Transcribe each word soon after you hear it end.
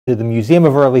to the Museum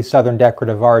of Early Southern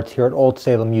Decorative Arts here at Old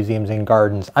Salem Museums and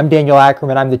Gardens. I'm Daniel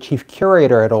Ackerman. I'm the Chief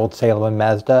Curator at Old Salem and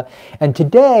MESDA. And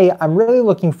today I'm really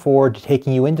looking forward to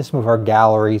taking you into some of our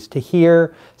galleries to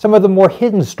hear some of the more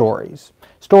hidden stories.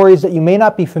 Stories that you may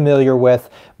not be familiar with,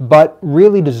 but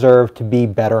really deserve to be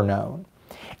better known.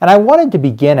 And I wanted to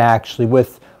begin actually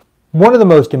with one of the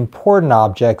most important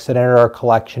objects that entered our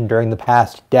collection during the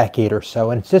past decade or so,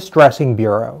 and it's this dressing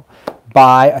bureau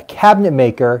by a cabinet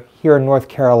maker here in North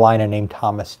Carolina named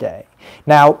Thomas Day.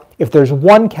 Now, if there's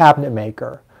one cabinet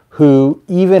maker who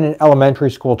even an elementary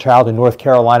school child in North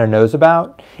Carolina knows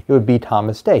about, it would be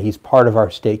Thomas Day. He's part of our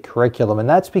state curriculum, and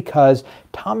that's because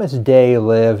Thomas Day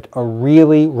lived a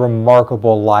really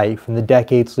remarkable life in the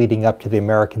decades leading up to the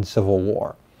American Civil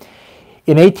War.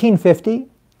 In 1850,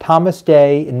 Thomas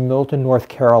Day in Milton, North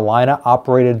Carolina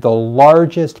operated the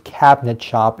largest cabinet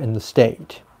shop in the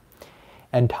state.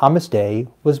 And Thomas Day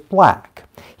was black.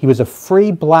 He was a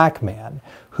free black man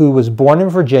who was born in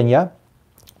Virginia,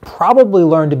 probably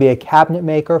learned to be a cabinet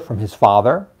maker from his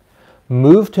father,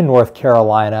 moved to North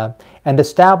Carolina, and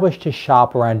established his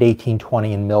shop around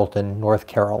 1820 in Milton, North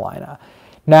Carolina.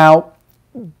 Now,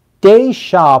 Day's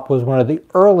shop was one of the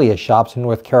earliest shops in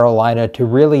North Carolina to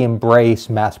really embrace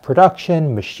mass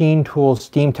production, machine tools,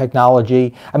 steam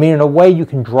technology. I mean, in a way, you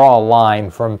can draw a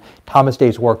line from Thomas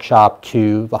Day's workshop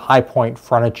to the high point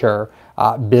furniture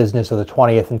business of the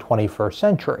 20th and 21st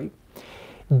century.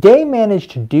 Day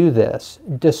managed to do this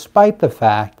despite the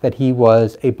fact that he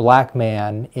was a black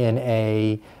man in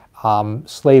a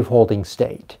slaveholding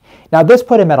state. Now, this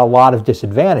put him at a lot of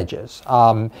disadvantages.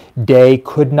 Day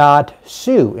could not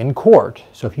sue in court.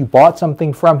 So if you bought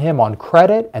something from him on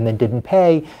credit and then didn't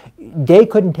pay, Day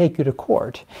couldn't take you to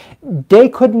court. Day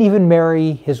couldn't even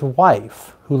marry his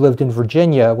wife, who lived in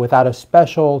Virginia, without a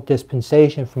special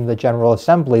dispensation from the General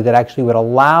Assembly that actually would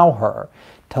allow her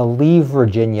to leave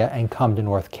Virginia and come to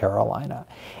North Carolina.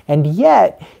 And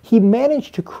yet, he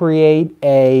managed to create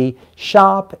a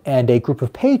shop and a group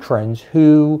of patrons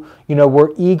who,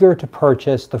 were eager to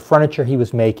purchase the furniture he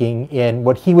was making in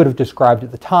what he would have described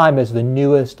at the time as the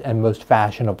newest and most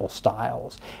fashionable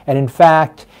styles. And in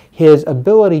fact, his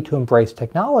ability to embrace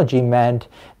technology meant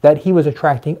that he was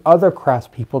attracting other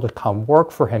craftspeople to come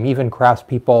work for him. Even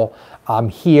craftspeople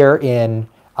here in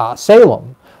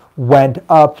Salem went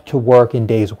up to work in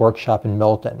Day's workshop in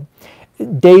Milton.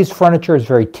 Day's furniture is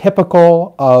very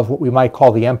typical of what we might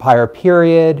call the Empire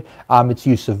period. Its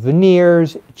use of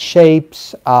veneers, its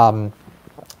shapes, the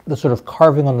sort of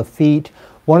carving on the feet.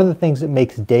 One of the things that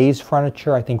makes Day's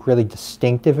furniture, I think, really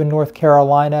distinctive in North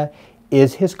Carolina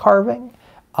is his carving.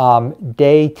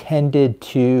 Day tended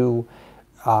to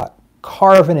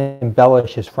carve and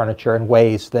embellish his furniture in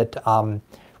ways that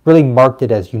really marked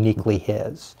it as uniquely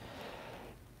his.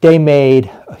 Day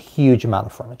made a huge amount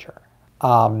of furniture.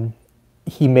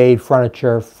 He made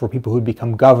furniture for people who'd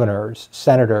become governors,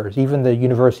 senators. Even the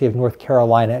University of North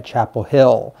Carolina at Chapel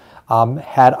Hill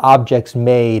had objects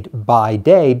made by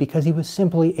Day because he was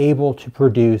simply able to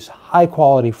produce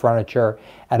high-quality furniture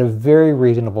at a very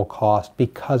reasonable cost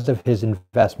because of his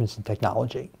investments in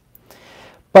technology.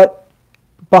 But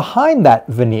behind that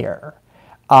veneer,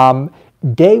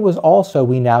 Day was also,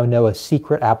 we now know, a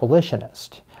secret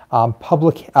abolitionist.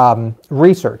 Public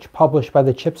research published by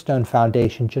the Chipstone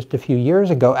Foundation just a few years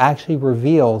ago actually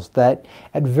reveals that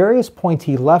at various points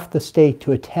he left the state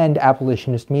to attend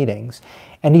abolitionist meetings,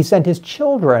 and he sent his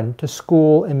children to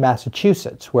school in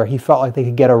Massachusetts, where he felt like they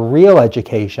could get a real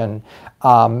education,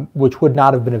 which would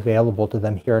not have been available to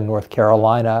them here in North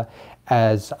Carolina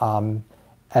as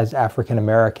African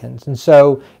Americans. And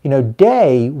so,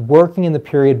 Day, working in the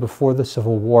period before the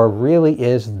Civil War, really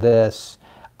is this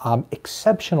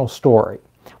exceptional story,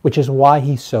 which is why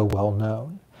he's so well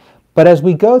known. But as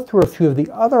we go through a few of the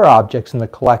other objects in the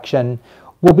collection,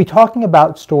 we'll be talking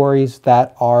about stories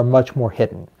that are much more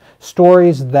hidden,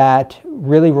 stories that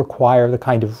really require the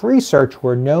kind of research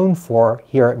we're known for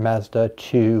here at MESDA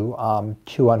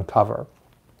to uncover.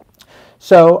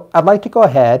 So I'd like to go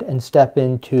ahead and step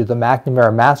into the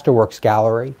McNamara Masterworks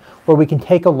Gallery, where we can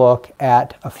take a look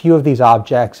at a few of these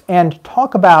objects and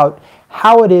talk about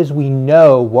how it is we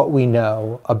know what we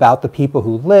know about the people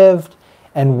who lived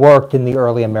and worked in the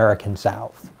early American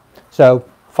South. So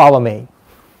follow me.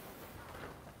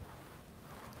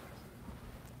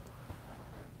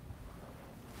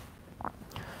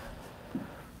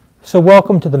 So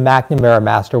welcome to the McNamara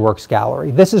Masterworks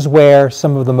Gallery. This is where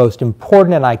some of the most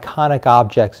important and iconic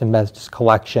objects in MESDA's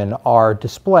collection are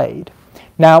displayed.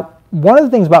 Now, one of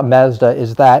the things about MESDA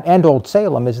is that, and Old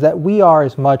Salem, is that we are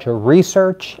as much a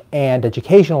research and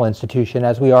educational institution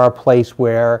as we are a place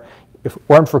where, if it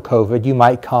weren't for COVID, you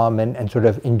might come and sort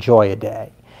of enjoy a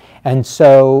day. And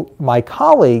so my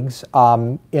colleagues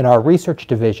in our research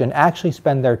division actually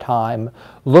spend their time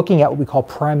looking at what we call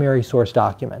primary source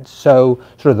documents. So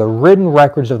sort of the written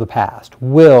records of the past,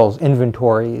 wills,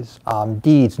 inventories,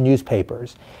 deeds,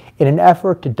 newspapers, in an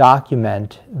effort to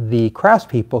document the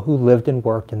craftspeople who lived and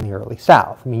worked in the early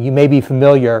South. I mean, you may be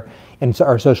familiar in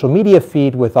our social media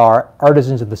feed with our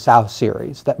Artisans of the South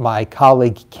series that my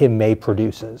colleague Kim May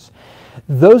produces.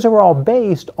 Those are all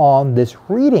based on this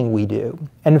reading we do.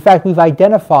 And in fact, we've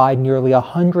identified nearly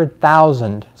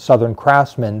 100,000 Southern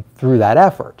craftsmen through that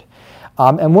effort.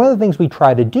 And one of the things we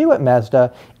try to do at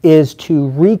MESDA is to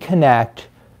reconnect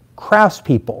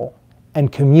craftspeople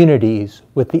and communities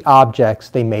with the objects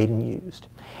they made and used.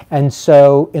 And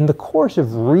so in the course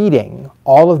of reading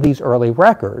all of these early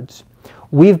records,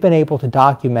 we've been able to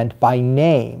document by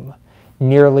name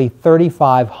nearly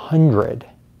 3,500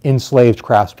 enslaved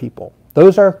craftspeople.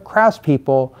 Those are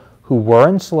craftspeople who were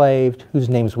enslaved, whose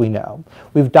names we know.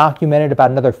 We've documented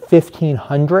about another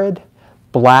 1,500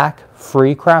 black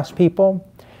free craftspeople.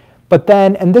 But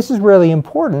then, and this is really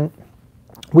important,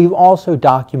 we've also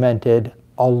documented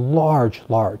a large,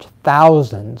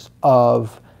 thousands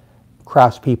of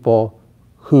craftspeople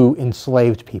who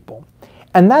enslaved people.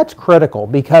 And that's critical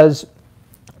because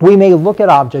we may look at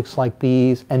objects like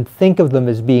these and think of them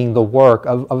as being the work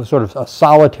of sort of a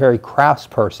solitary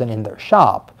craftsperson in their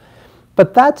shop.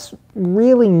 But that's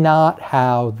really not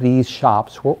how these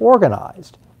shops were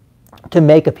organized. To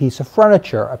make a piece of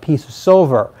furniture, a piece of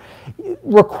silver,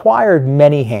 required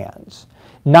many hands.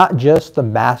 Not just the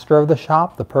master of the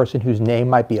shop, the person whose name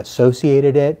might be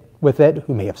associated with it,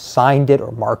 who may have signed it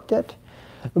or marked it,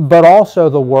 but also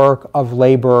the work of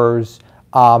laborers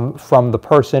from the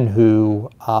person who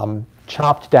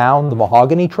chopped down the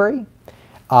mahogany tree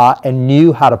and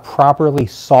knew how to properly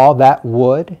saw that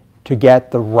wood to get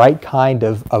the right kind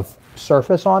of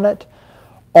surface on it,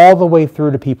 all the way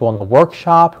through to people in the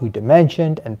workshop who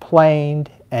dimensioned and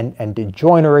planed and did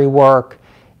joinery work,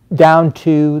 down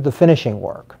to the finishing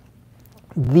work.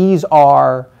 These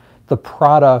are the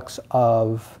products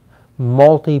of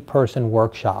multi-person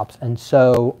workshops, and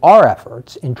so our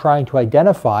efforts in trying to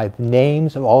identify the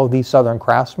names of all of these Southern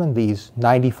craftsmen, these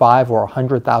 95 or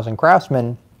 100,000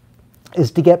 craftsmen,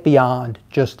 is to get beyond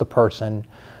just the person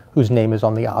whose name is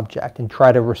on the object and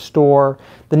try to restore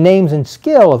the names and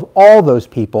skill of all those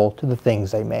people to the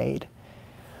things they made.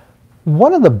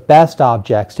 One of the best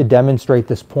objects to demonstrate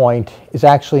this point is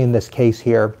actually in this case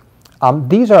here.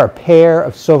 These are a pair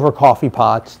of silver coffee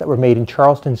pots that were made in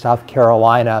Charleston, South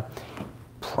Carolina,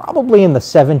 probably in the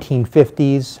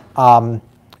 1750s,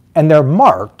 and they're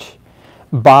marked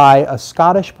by a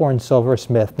Scottish-born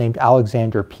silversmith named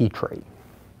Alexander Petrie.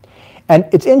 And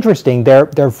it's interesting, they're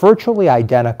virtually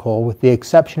identical with the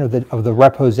exception of the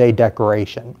repose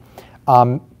decoration.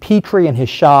 Petrie in his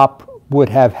shop would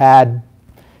have had,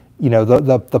 you know,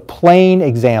 the plain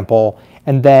example,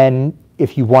 and then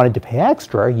if you wanted to pay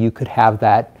extra, you could have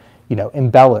that, you know,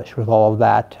 embellished with all of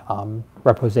that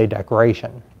repose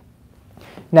decoration.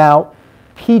 Now,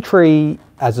 Petrie,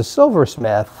 as a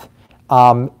silversmith,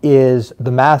 is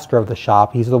the master of the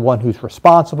shop. He's the one who's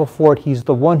responsible for it. He's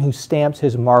the one who stamps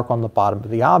his mark on the bottom of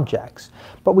the objects.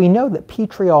 But we know that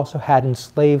Petrie also had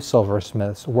enslaved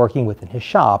silversmiths working within his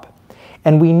shop.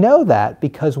 And we know that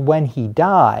because when he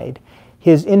died,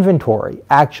 his inventory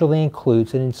actually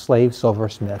includes an enslaved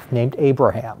silversmith named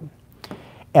Abraham.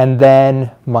 And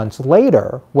then months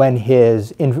later, when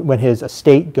his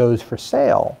estate goes for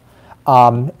sale,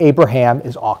 Abraham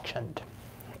is auctioned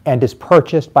and is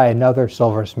purchased by another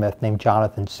silversmith named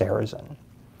Jonathan Sarrazin.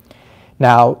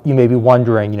 Now, you may be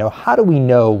wondering, you know, how do we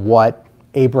know what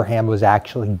Abraham was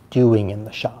actually doing in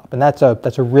the shop? And that's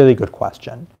a really good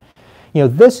question. You know,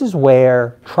 this is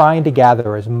where trying to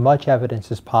gather as much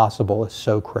evidence as possible is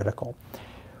so critical.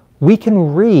 We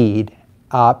can read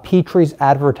Petrie's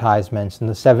advertisements in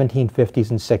the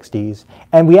 1750s and 60s,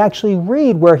 and we actually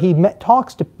read where he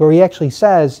actually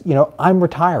says, you know, I'm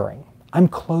retiring, I'm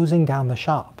closing down the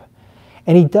shop.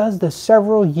 And he does this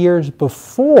several years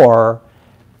before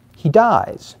he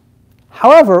dies.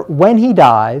 However, when he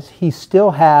dies, he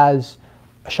still has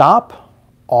a shop,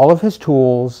 all of his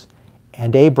tools,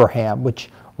 and Abraham, which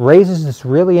raises this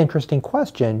really interesting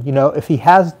question. You know, if he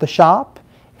has the shop,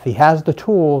 if he has the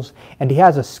tools, and he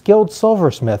has a skilled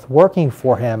silversmith working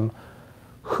for him,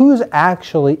 who's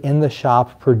actually in the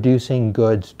shop producing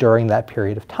goods during that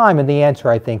period of time? And the answer,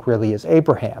 I think, really is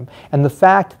Abraham. And the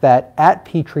fact that at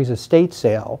Petrie's estate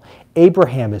sale,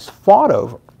 Abraham is fought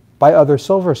over by other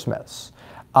silversmiths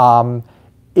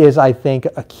is, I think,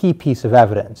 a key piece of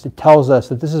evidence. It tells us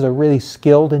that this is a really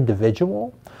skilled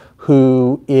individual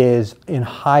who is in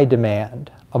high demand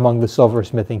among the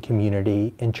silversmithing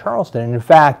community in Charleston. And in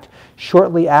fact,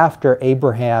 shortly after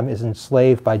Abraham is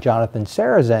enslaved by Jonathan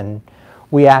Sarrazin,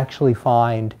 we actually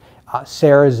find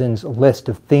Sarrazin's list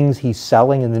of things he's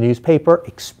selling in the newspaper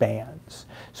expands.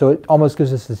 So it almost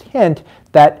gives us this hint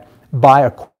that by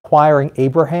acquiring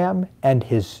Abraham and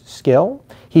his skill,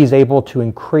 he's able to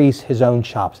increase his own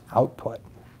shop's output.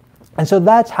 And so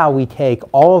that's how we take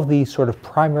all of these sort of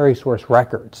primary source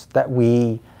records that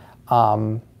we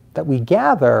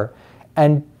gather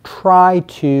and try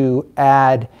to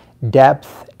add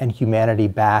depth and humanity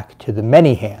back to the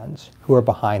many hands who are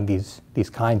behind these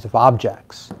kinds of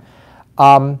objects.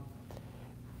 I'm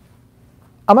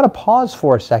going to pause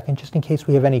for a second just in case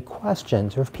we have any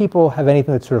questions or if people have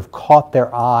anything that sort of caught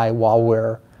their eye while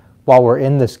we're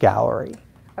in this gallery.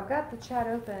 I've got the chat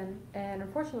open, and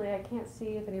unfortunately I can't see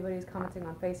if anybody's commenting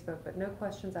on Facebook, but no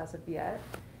questions as of yet.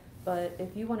 But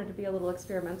if you wanted to be a little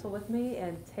experimental with me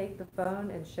and take the phone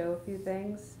and show a few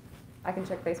things, I can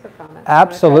check Facebook comments.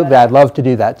 Absolutely, I'd love to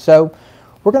do that. So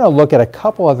we're going to look at a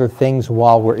couple other things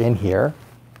while we're in here.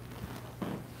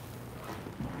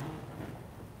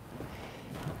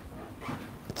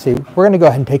 See, we're going to go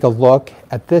ahead and take a look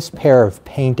at this pair of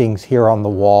paintings here on the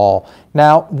wall.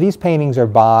 Now, these paintings are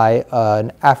by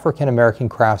an African-American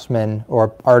craftsman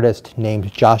or artist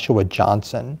named Joshua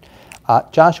Johnson.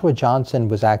 Joshua Johnson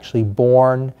was actually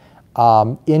born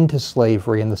into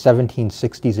slavery in the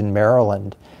 1760s in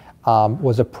Maryland,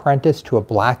 was apprenticed to a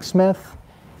blacksmith,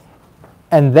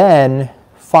 and then,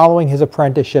 following his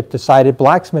apprenticeship, decided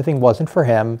blacksmithing wasn't for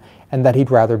him and that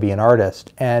he'd rather be an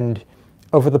artist. And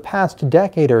over the past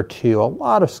decade or two, a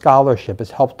lot of scholarship has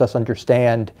helped us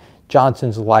understand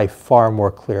Johnson's life far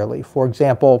more clearly. For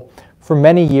example, for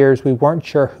many years, we weren't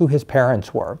sure who his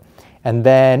parents were. And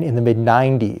then in the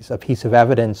mid-90s, a piece of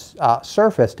evidence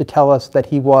surfaced to tell us that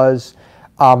he was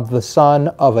the son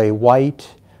of a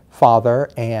white father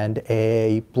and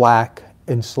a black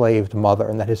enslaved mother,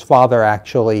 and that his father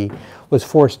actually was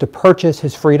forced to purchase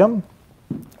his freedom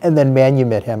and then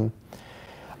manumit him.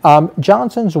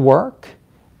 Johnson's work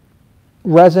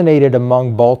resonated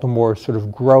among Baltimore's sort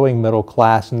of growing middle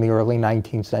class in the early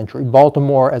 19th century.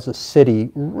 Baltimore as a city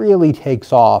really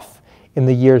takes off in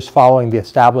the years following the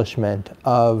establishment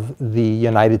of the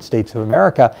United States of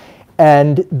America,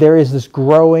 and there is this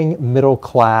growing middle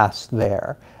class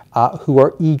there who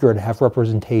are eager to have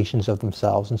representations of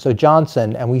themselves. And so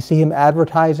Johnson, and we see him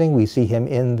advertising, we see him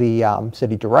in the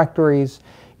city directories,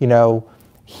 you know,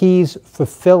 he's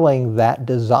fulfilling that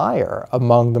desire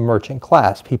among the merchant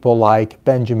class, people like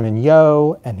Benjamin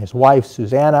Yo and his wife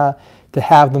Susanna, to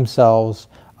have themselves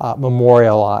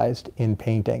memorialized in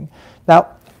painting.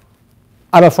 Now,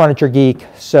 I'm a furniture geek,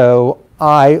 so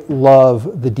I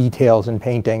love the details in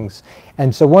paintings.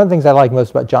 And so one of the things I like most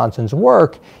about Johnson's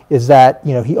work is that,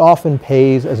 you know, he often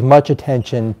pays as much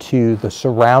attention to the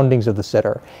surroundings of the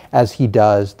sitter as he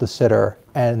does the sitter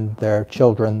and their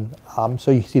children.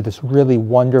 So you see this really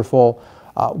wonderful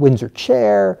Windsor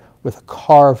chair with a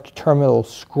carved terminal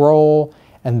scroll,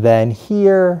 and then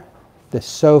here, this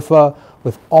sofa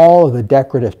with all of the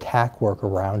decorative tack work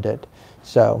around it.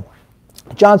 So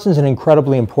Johnson's an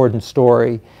incredibly important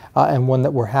story and one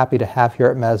that we're happy to have here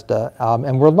at MESDA.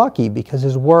 And we're lucky because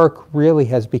his work really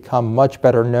has become much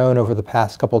better known over the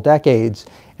past couple decades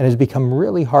and has become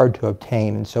really hard to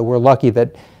obtain. And so we're lucky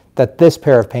that this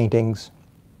pair of paintings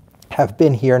have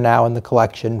been here now in the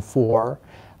collection for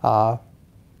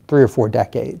 3 or 4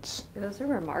 decades. Those are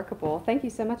remarkable. Thank you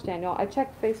so much, Daniel. I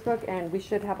checked Facebook, and we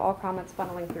should have all comments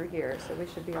funneling through here, so we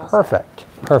should be all perfect.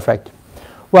 Set. Perfect.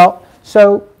 Well,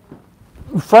 so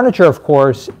furniture, of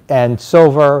course, and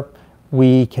silver,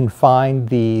 we can find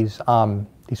these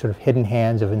sort of hidden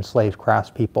hands of enslaved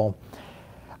craftspeople.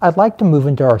 I'd like to move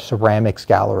into our ceramics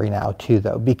gallery now, too,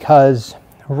 though, because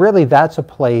really that's a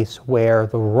place where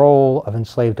the role of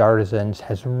enslaved artisans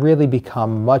has really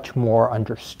become much more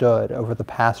understood over the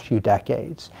past few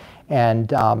decades. And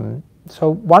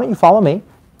so why don't you follow me, and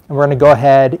we're going to go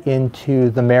ahead into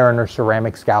the Mariner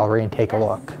Ceramics Gallery and take a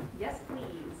look. Yes, please.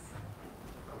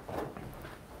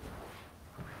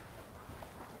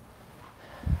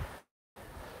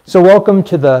 So welcome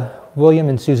to the William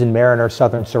and Susan Mariner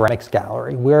Southern Ceramics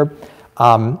Gallery. We're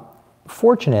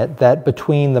fortunate that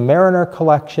between the Mariner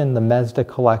collection, the MESDA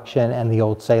collection, and the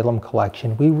Old Salem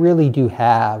collection, we really do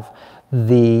have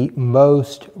the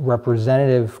most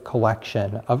representative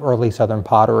collection of early Southern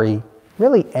pottery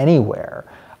really anywhere.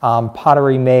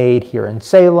 Pottery made here in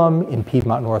Salem, in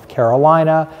Piedmont, North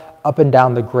Carolina, up and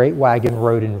down the Great Wagon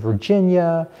Road in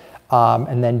Virginia,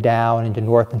 and then down into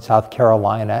North and South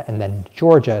Carolina, and then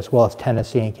Georgia, as well as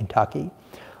Tennessee and Kentucky.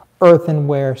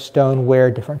 Earthenware,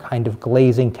 stoneware, different kind of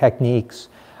glazing techniques.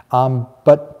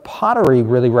 but pottery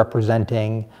really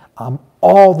representing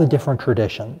all the different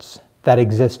traditions that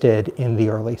existed in the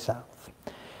early South.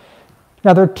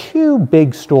 Now, there are two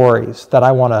big stories that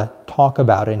I want to talk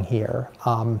about in here,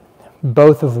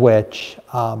 both of which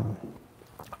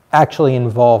actually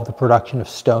involve the production of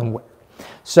stoneware.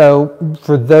 So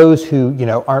for those who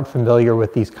aren't familiar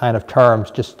with these kind of terms,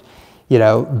 just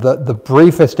the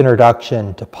briefest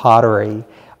introduction to pottery.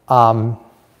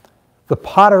 The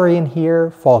pottery in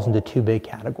here falls into two big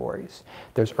categories.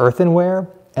 There's earthenware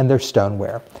and there's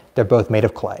stoneware. They're both made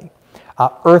of clay.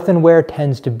 Earthenware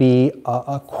tends to be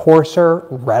a coarser,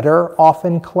 redder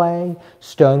often clay.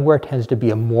 Stoneware tends to be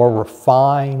a more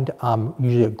refined,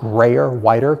 usually a grayer,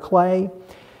 whiter clay.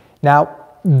 Now,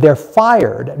 they're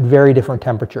fired at very different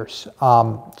temperatures.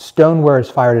 Stoneware is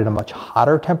fired at a much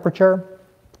hotter temperature.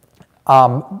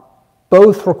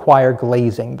 Both require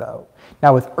glazing, though.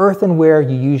 Now, with earthenware,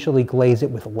 you usually glaze it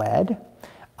with lead,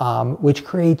 which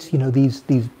creates,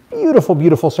 these beautiful,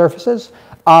 beautiful surfaces.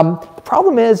 The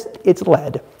problem is it's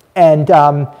lead, and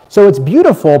so it's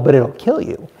beautiful, but it'll kill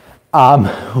you.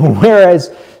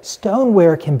 Whereas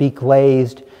stoneware can be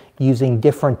glazed using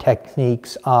different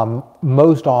techniques,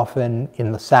 most often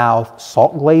in the South,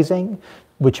 salt glazing,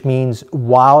 which means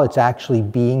while it's actually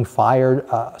being fired,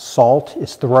 salt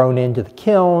is thrown into the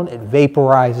kiln, it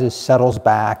vaporizes, settles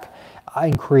back,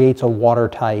 and creates a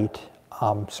watertight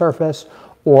surface,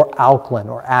 or alkaline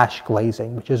or ash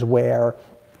glazing, which is where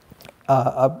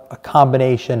a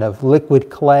combination of liquid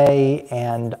clay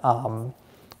and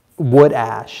wood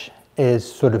ash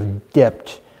is sort of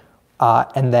dipped,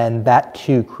 and then that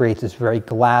too creates this very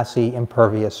glassy,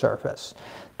 impervious surface.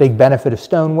 Big benefit of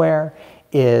stoneware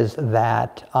is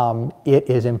that it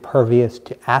is impervious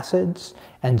to acids,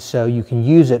 and so you can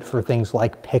use it for things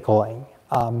like pickling,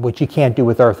 which you can't do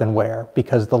with earthenware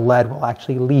because the lead will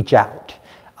actually leach out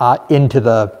into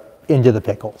the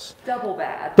pickles. Double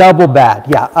bad. Double bad,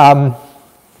 yeah.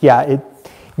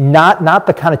 Not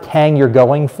the kind of tang you're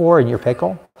going for in your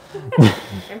pickle.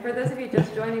 And for those of you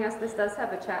just joining us, this does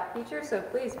have a chat feature, so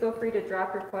please feel free to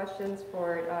drop your questions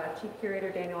for Chief Curator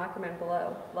Daniel Ackerman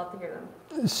below. Love to hear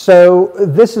them. So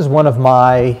this is one of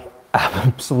my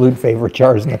absolute favorite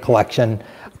jars in the collection.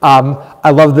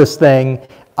 I love this thing.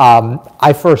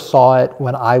 I first saw it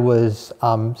when I was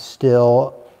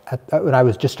when I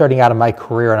was just starting out in my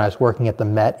career and I was working at the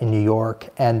Met in New York,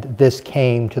 and this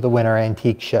came to the Winter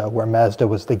Antique Show where MESDA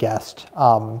was the guest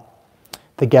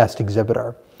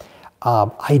exhibitor.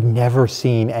 I'd never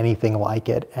seen anything like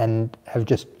it and have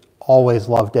just always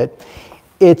loved it.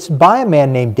 It's by a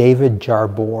man named David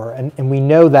Jarbor, and we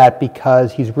know that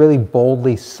because he's really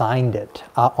boldly signed it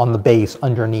on the base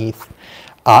underneath.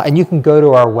 And you can go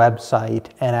to our website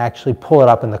and actually pull it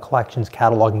up in the collections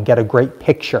catalog and get a great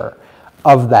picture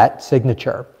of that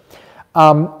signature.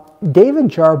 David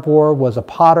Jarbor was a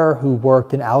potter who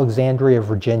worked in Alexandria,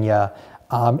 Virginia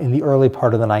in the early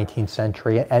part of the 19th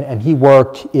century, and he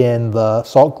worked in the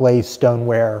salt glazed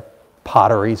stoneware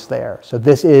potteries there. So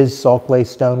this is salt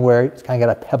glazed stoneware. It's kind of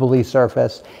got a pebbly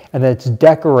surface, and then it's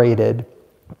decorated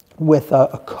with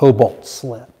a cobalt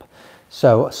slip.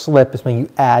 So a slip is when you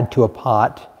add to a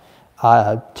pot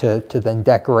to then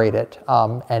decorate it.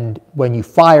 And when you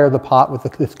fire the pot with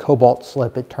this cobalt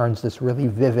slip, it turns this really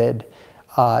vivid,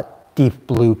 deep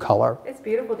blue color. It's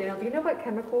beautiful, Daniel. Do you know what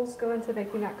chemicals go into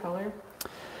making that color?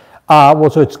 Well,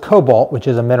 so it's cobalt, which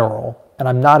is a mineral, and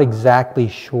I'm not exactly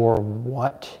sure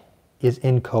what is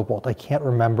in cobalt. I can't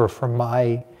remember from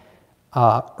my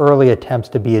early attempts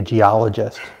to be a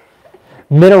geologist.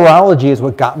 Mineralogy is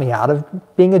what got me out of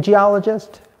being a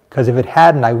geologist, because if it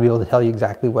hadn't, I would be able to tell you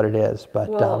exactly what it is. But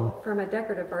well, from a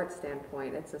decorative art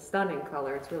standpoint, it's a stunning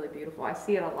color. It's really beautiful. I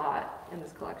see it a lot in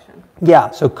this collection.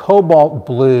 Yeah, so cobalt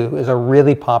blue is a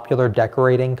really popular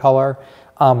decorating color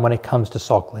when it comes to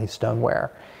salt glazed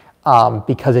stoneware,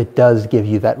 because it does give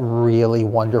you that really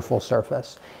wonderful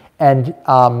surface. And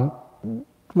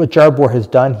what Jarbor has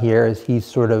done here is he's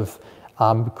sort of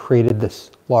created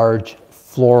this large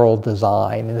floral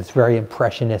design in this very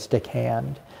impressionistic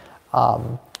hand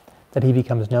that he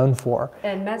becomes known for.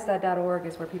 And MESDA.org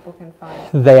is where people can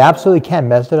find. They absolutely can.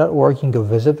 MESDA.org, you can go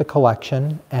visit the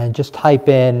collection and just type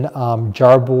in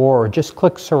Jarbor or just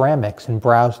click ceramics and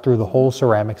browse through the whole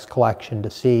ceramics collection to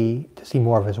see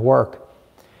more of his work.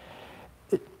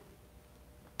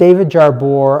 David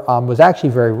Jarbor was actually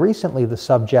very recently the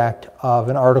subject of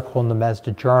an article in the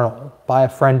MESDA Journal by a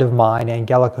friend of mine,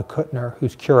 Angelica Kuttner,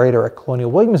 who's curator at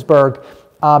Colonial Williamsburg.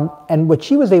 And what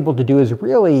she was able to do is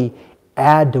really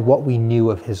add to what we knew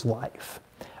of his life.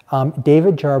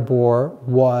 David Jarbor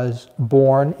was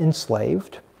born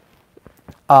enslaved.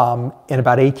 In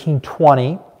about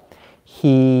 1820,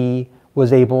 he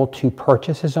was able to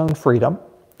purchase his own freedom.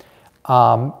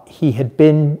 He had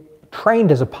been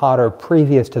trained as a potter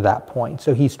previous to that point.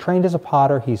 So he's trained as a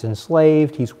potter, he's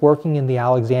enslaved, he's working in the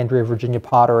Alexandria, Virginia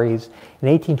potteries. In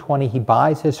 1820, he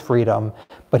buys his freedom,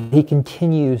 but he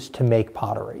continues to make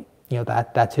pottery. You know,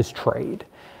 that's his trade.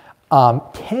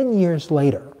 10 years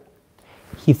later,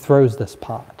 he throws this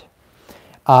pot.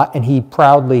 And he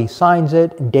proudly signs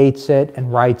it and dates it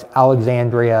and writes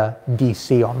Alexandria,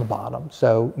 DC on the bottom.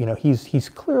 So, you know, he's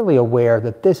clearly aware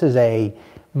that this is a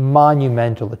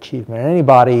monumental achievement. And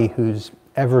anybody who's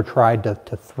ever tried to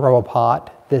throw a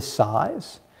pot this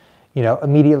size, you know,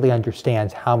 immediately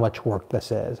understands how much work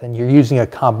this is. And you're using a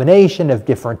combination of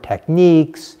different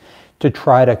techniques to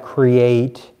try to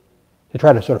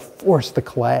sort of force the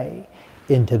clay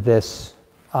into this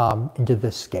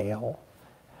scale.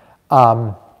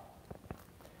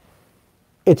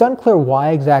 It's unclear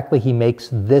why exactly he makes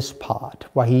this pot,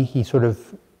 why he sort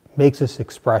of makes this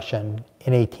expression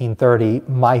in 1830.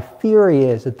 My theory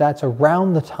is that that's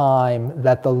around the time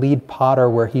that the lead potter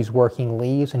where he's working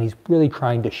leaves, and he's really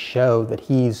trying to show that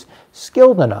he's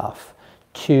skilled enough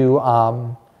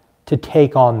to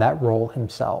take on that role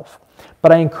himself.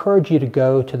 But I encourage you to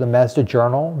go to the MESDA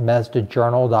Journal,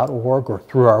 mesdajournal.org, or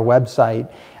through our website,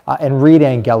 and read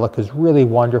Angelica's really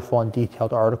wonderful and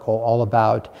detailed article all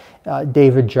about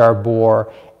David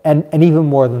Jarbor, and even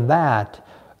more than that,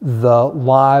 the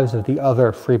lives of the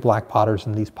other free black potters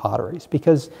in these potteries.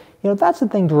 Because, you know, that's the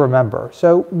thing to remember.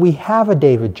 So we have a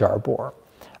David Jarbor,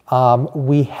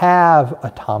 we have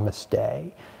a Thomas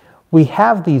Day, we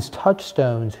have these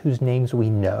touchstones whose names we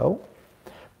know,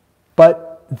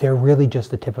 but they're really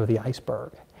just the tip of the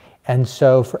iceberg. And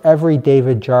so for every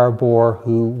David Jarbor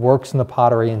who works in the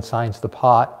pottery and signs the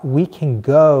pot, we can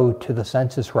go to the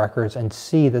census records and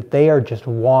see that they are just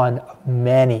one of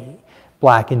many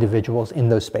black individuals in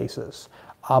those spaces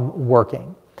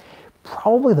working.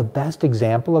 Probably the best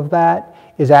example of that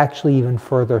is actually even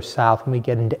further south when we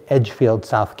get into Edgefield,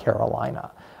 South Carolina,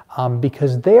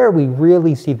 because there we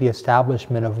really see the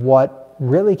establishment of what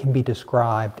really can be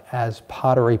described as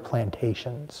pottery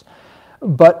plantations.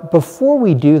 But before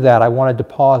we do that, I wanted to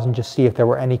pause and just see if there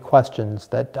were any questions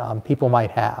that people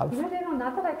might have. You know, Daniel,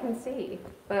 not that I can see,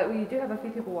 but we do have a few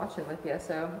people watching with you,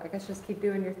 so I guess just keep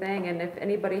doing your thing. And if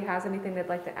anybody has anything they'd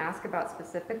like to ask about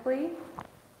specifically,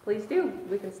 please do.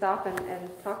 We can stop and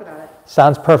talk about it.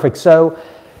 Sounds perfect. So,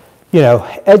 you know,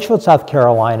 Edgefield, South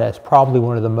Carolina is probably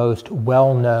one of the most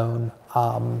well-known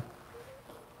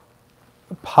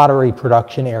pottery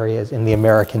production areas in the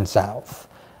American South.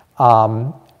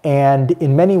 And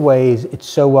in many ways, it's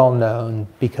so well known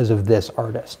because of this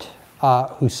artist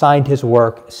who signed his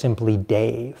work simply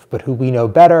Dave, but who we know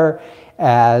better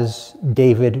as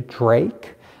David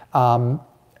Drake,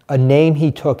 a name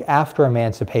he took after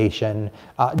emancipation,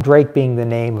 Drake being the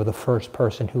name of the first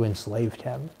person who enslaved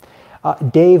him.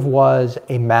 Dave was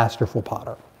a masterful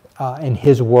potter, and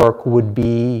his work would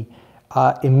be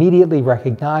immediately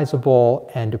recognizable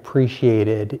and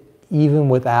appreciated even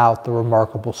without the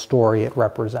remarkable story it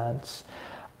represents.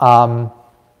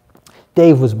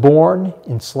 Dave was born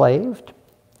enslaved.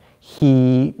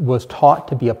 He was taught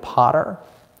to be a potter.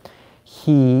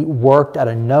 He worked at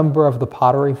a number of the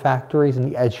pottery factories in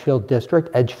the Edgefield district,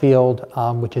 Edgefield,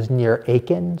 which is near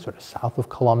Aiken, sort of south of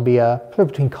Columbia, sort of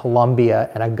between Columbia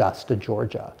and Augusta,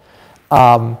 Georgia.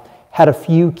 Had a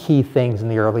few key things in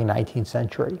the early 19th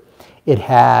century. It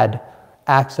had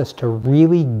access to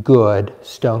really good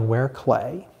stoneware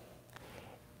clay.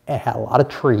 It had a lot of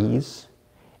trees,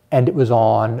 and it was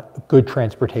on good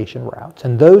transportation routes.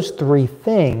 And those three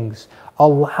things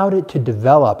allowed it to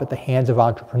develop at the hands of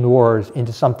entrepreneurs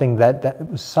into something that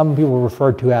some people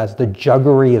referred to as the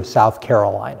juggery of South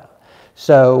Carolina.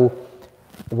 So,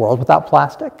 a world without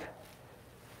plastic.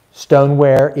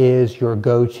 Stoneware is your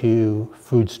go-to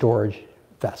food storage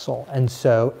vessel. And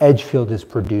so Edgefield is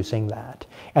producing that.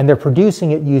 And they're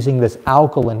producing it using this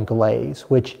alkaline glaze,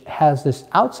 which has this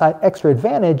outside extra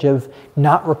advantage of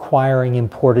not requiring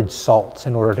imported salts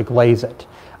in order to glaze it.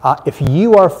 If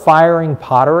you are firing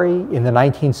pottery in the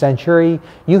 19th century,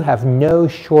 you have no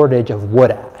shortage of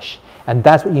wood ash. And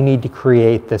that's what you need to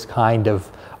create this kind of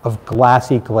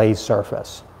glassy glazed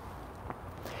surface.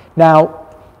 Now,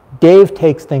 Dave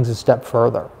takes things a step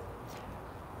further.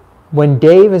 When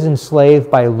Dave is enslaved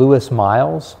by Lewis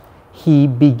Miles, he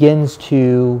begins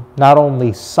to not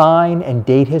only sign and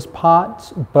date his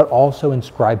pots, but also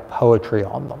inscribe poetry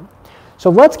on them. So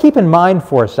let's keep in mind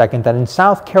for a second that in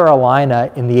South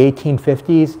Carolina in the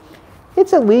 1850s,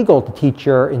 it's illegal to teach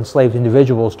your enslaved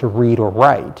individuals to read or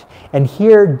write. And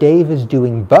here Dave is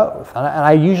doing both. And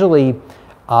I usually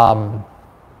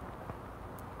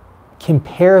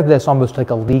compare this almost like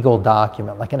a legal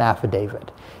document, like an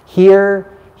affidavit. Here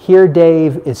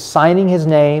Dave is signing his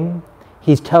name.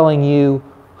 He's telling you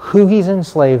who he's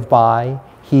enslaved by.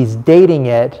 He's dating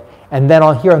it. And then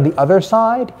here on the other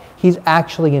side, he's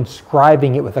actually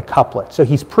inscribing it with a couplet. So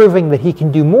he's proving that he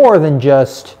can do more than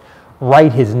just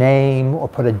write his name or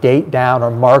put a date down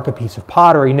or mark a piece of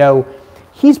pottery. No,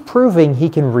 he's proving he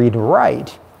can read and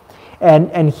write.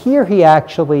 And here he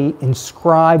actually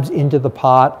inscribes into the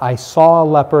pot, "I saw a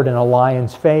leopard in a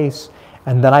lion's face,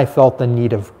 and then I felt the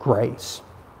need of grace,"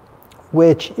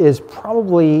 which is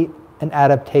probably an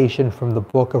adaptation from the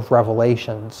book of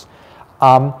Revelations.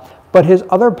 But his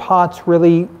other pots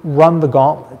really run the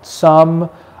gauntlet. Some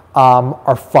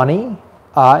are funny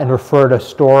and refer to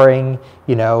storing,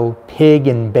 pig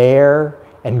and bear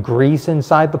and grease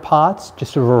inside the pots,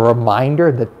 just sort of a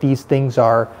reminder that these things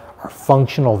are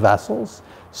functional vessels.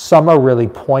 Some are really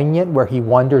poignant, where he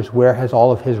wonders where has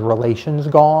all of his relations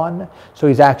gone. So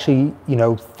he's actually,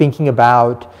 thinking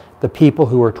about the people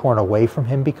who were torn away from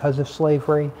him because of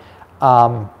slavery.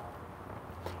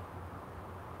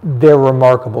 They're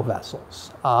remarkable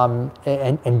vessels.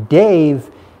 And Dave,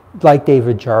 like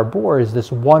David Jarbor, is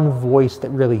this one voice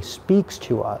that really speaks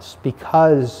to us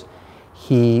because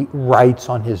he writes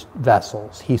on his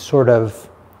vessels. He's sort of,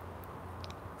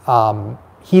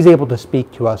 he's able to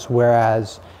speak to us,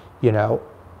 whereas,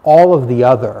 all of the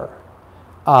other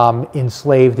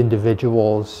enslaved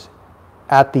individuals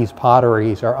at these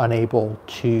potteries are unable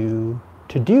to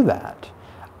do that.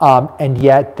 And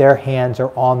yet their hands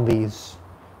are on these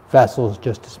vessels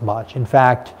just as much. In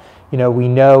fact, we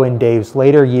know in Dave's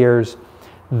later years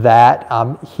that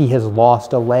he has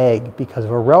lost a leg because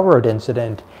of a railroad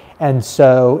incident. And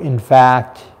so, in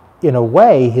fact, in a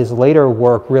way, his later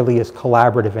work really is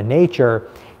collaborative in nature.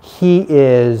 He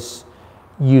is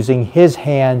using his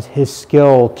hands, his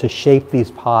skill to shape these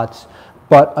pots,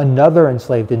 but another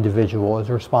enslaved individual is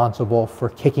responsible for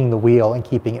kicking the wheel and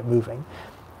keeping it moving.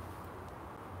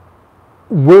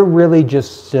 We're really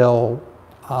just still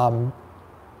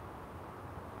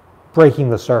breaking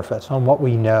the surface on what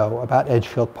we know about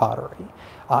Edgefield pottery.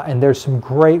 And there's some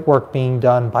great work being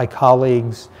done by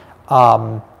colleagues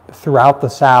throughout the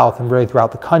South and really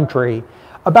throughout the country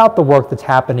about the work that's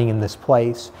happening in this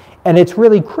place. And it's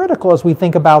really critical as we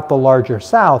think about the larger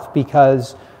South,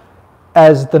 because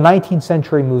as the 19th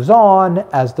century moves on,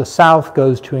 as the South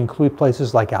goes to include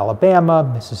places like Alabama,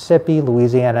 Mississippi,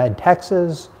 Louisiana, and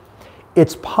Texas,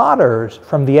 it's potters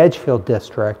from the Edgefield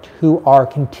district who are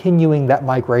continuing that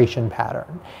migration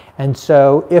pattern. And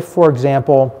so if, for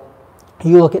example,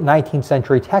 you look at 19th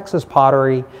century Texas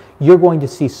pottery, you're going to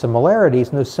see similarities,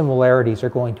 and those similarities are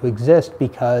going to exist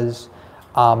because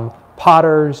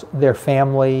potters, their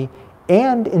family,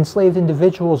 and enslaved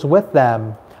individuals with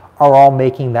them are all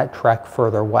making that trek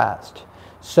further west.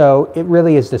 So it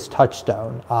really is this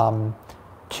touchstone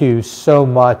to so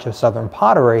much of Southern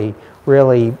pottery,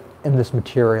 really in this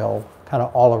material kind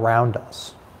of all around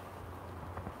us.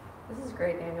 This is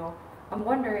great, Daniel. I'm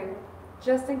wondering,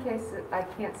 just in case I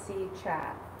can't see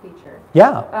chat feature,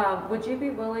 would you be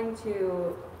willing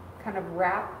to kind of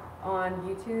wrap on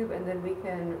YouTube and then we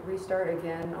can restart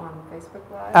again on Facebook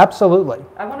Live? Absolutely.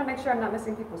 I want to make sure I'm not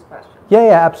missing people's questions.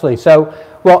 Yeah, absolutely. So,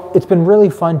 well, it's been really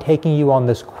fun taking you on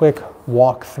this quick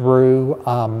walk through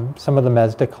some of the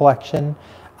MESDA collection.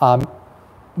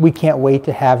 We can't wait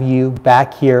to have you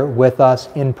back here with us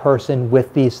in person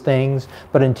with these things.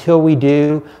 But until we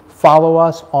do, follow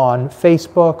us on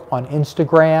Facebook, on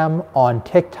Instagram, on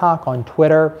TikTok, on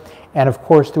Twitter, and of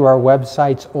course through our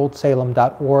websites,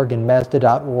 oldsalem.org and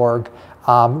mesda.org,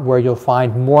 where you'll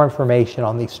find more information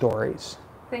on these stories.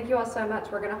 Thank you all so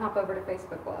much. We're going to hop over to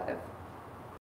Facebook Live.